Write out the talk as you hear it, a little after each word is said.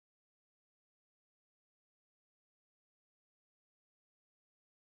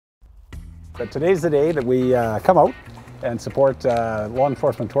But today's the day that we come out and support Law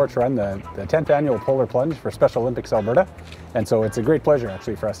Enforcement Torch Run, the 10th annual Polar Plunge for Special Olympics Alberta. And so it's a great pleasure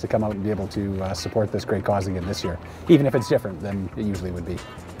actually for us to come out and be able to support this great cause again this year, even if it's different than it usually would be.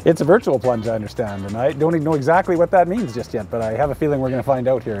 It's a virtual plunge, I understand, and I don't even know exactly what that means just yet, but I have a feeling we're going to find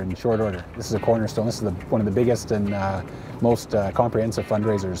out here in short order. This is a cornerstone. This is one of the biggest and most comprehensive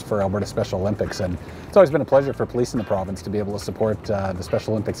fundraisers for Alberta Special Olympics, and it's always been a pleasure for police in the province to be able to support the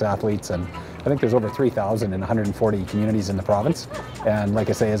Special Olympics athletes, and I think there's over 3,000 in 140 communities in the province, and like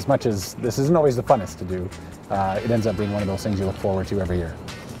I say, as much as this isn't always the funnest to do, it ends up being one of those things you look forward to every year.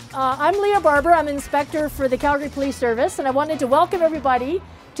 I'm Leah Barber. I'm Inspector for the Calgary Police Service, and I wanted to welcome everybody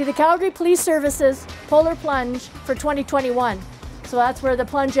to the Calgary Police Service's Polar Plunge for 2021. So that's where the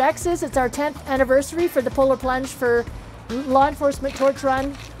PlungeX is. It's our 10th anniversary for the Polar Plunge for Law Enforcement Torch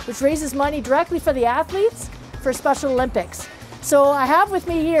Run, which raises money directly for the athletes for Special Olympics. So I have with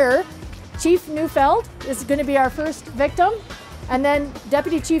me here Chief Neufeld is going to be our first victim, and then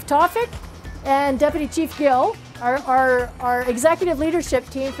Deputy Chief Tofik and Deputy Chief Gill, our executive leadership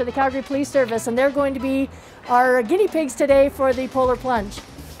team for the Calgary Police Service, and they're going to be our guinea pigs today for the Polar Plunge.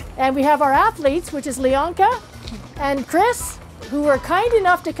 And we have our athletes, which is Leonka and Chris, who were kind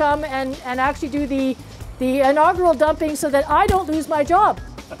enough to come and actually do the inaugural dumping so that I don't lose my job.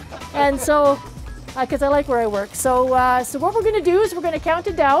 And so, because I like where I work. So what we're going to do is we're going to count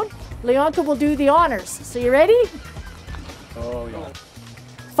it down. Leonka will do the honors. So you ready? Oh, yeah.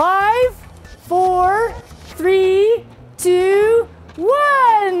 5, 4, 3, 2,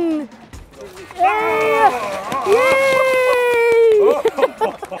 1. Yay!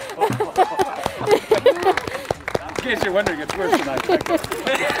 In case you're wondering, it's worse than I expected.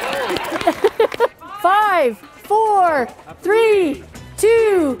 5, 4, 3,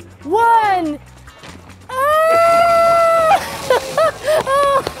 2, 1.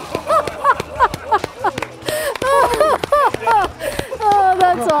 Oh,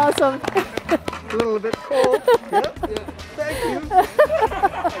 that's awesome. A little bit cold. Yep. Thank you.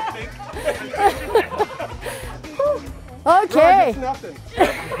 Okay. No, nothing.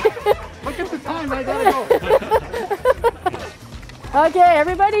 Look at the time, I gotta go. Okay,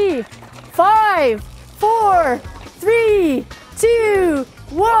 everybody. 5, 4, 3, 2,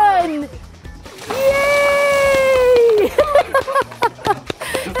 1. Yay!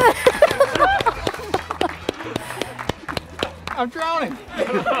 I'm drowning.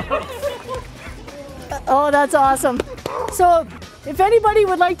 Oh, that's awesome. So if anybody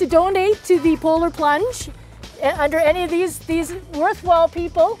would like to donate to the Polar Plunge under any of these worthwhile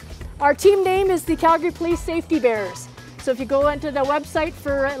people, our team name is the Calgary Police Safety Bearers. So if you go onto the website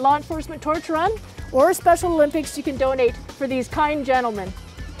for Law Enforcement Torch Run or Special Olympics, you can donate for these kind gentlemen.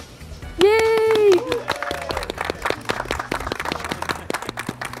 Yay!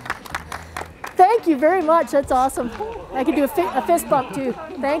 Thank you very much. That's awesome. I could do a fist bump too.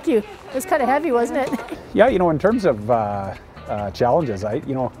 Thank you. It was kind of heavy, wasn't it? Yeah, you know, in terms of challenges,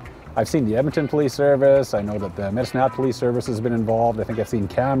 I've seen the Edmonton Police Service. I know that the Medicine Hat Police Service has been involved. I think I've seen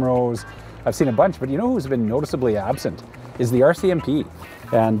Camrose. I've seen a bunch, but you know who's been noticeably absent is the RCMP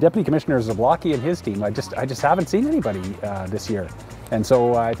and Deputy Commissioner Zablocki and his team. I just haven't seen anybody this year. And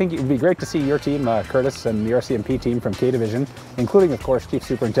so I think it would be great to see your team, Curtis, and the RCMP team from K Division, including, of course, Chief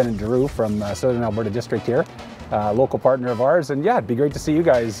Superintendent Giroux from Southern Alberta District here, local partner of ours. And yeah, it'd be great to see you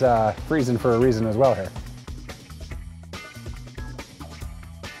guys freezing for a reason as well here.